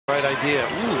Right idea.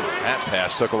 Ooh, that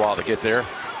pass took a while to get there.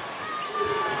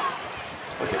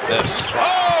 Look at this.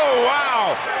 Oh,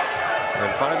 wow!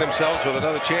 And find themselves with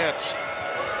another chance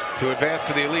to advance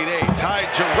to the Elite Eight.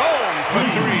 Tied Jerome for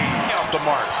three. Off the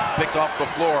mark. Picked off the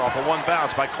floor off of one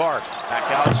bounce by Clark. Back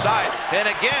outside.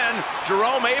 And again,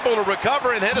 Jerome able to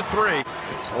recover and hit a three.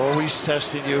 Always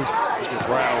testing you.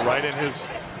 Brown right in his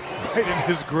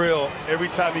grill every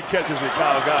time he catches it,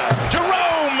 Kyle Guy.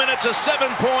 Jerome, and it's a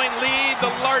 7-point lead,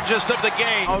 the largest of the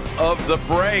game. Out of the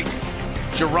break.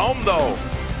 Jerome, though,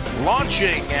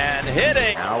 launching and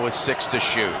hitting. Now with 6 to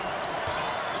shoot.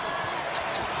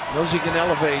 Knows he can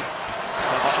elevate.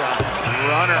 Tough shot.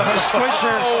 Runner.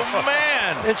 Squisher. Oh,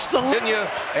 man. It's the Virginia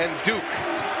and Duke,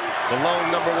 the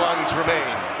lone number ones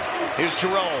remain. Here's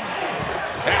Jerome.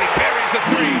 And he buries a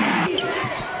three.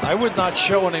 I would not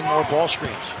show any more ball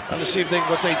screens. I'm going to see if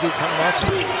what they do coming off.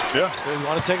 Yeah. They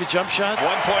want to take a jump shot.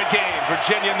 1-point game.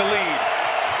 Virginia in the lead.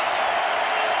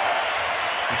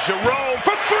 Jerome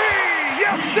for three.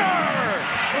 Yes, sir.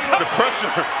 The pressure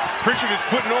Pritchard is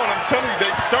putting on, I'm telling you,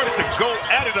 they started to go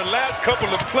at it the last couple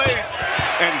of plays,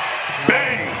 and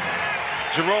bang!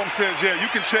 Jerome says, yeah, you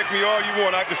can check me all you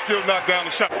want, I can still knock down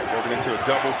the shot. Working into a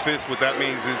double fist, what that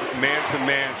means is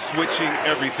man-to-man, switching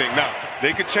everything. Now,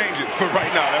 they could change it, but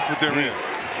right now, that's what they're in.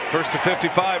 First to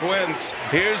 55 wins.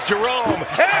 Here's Jerome,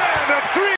 and a three.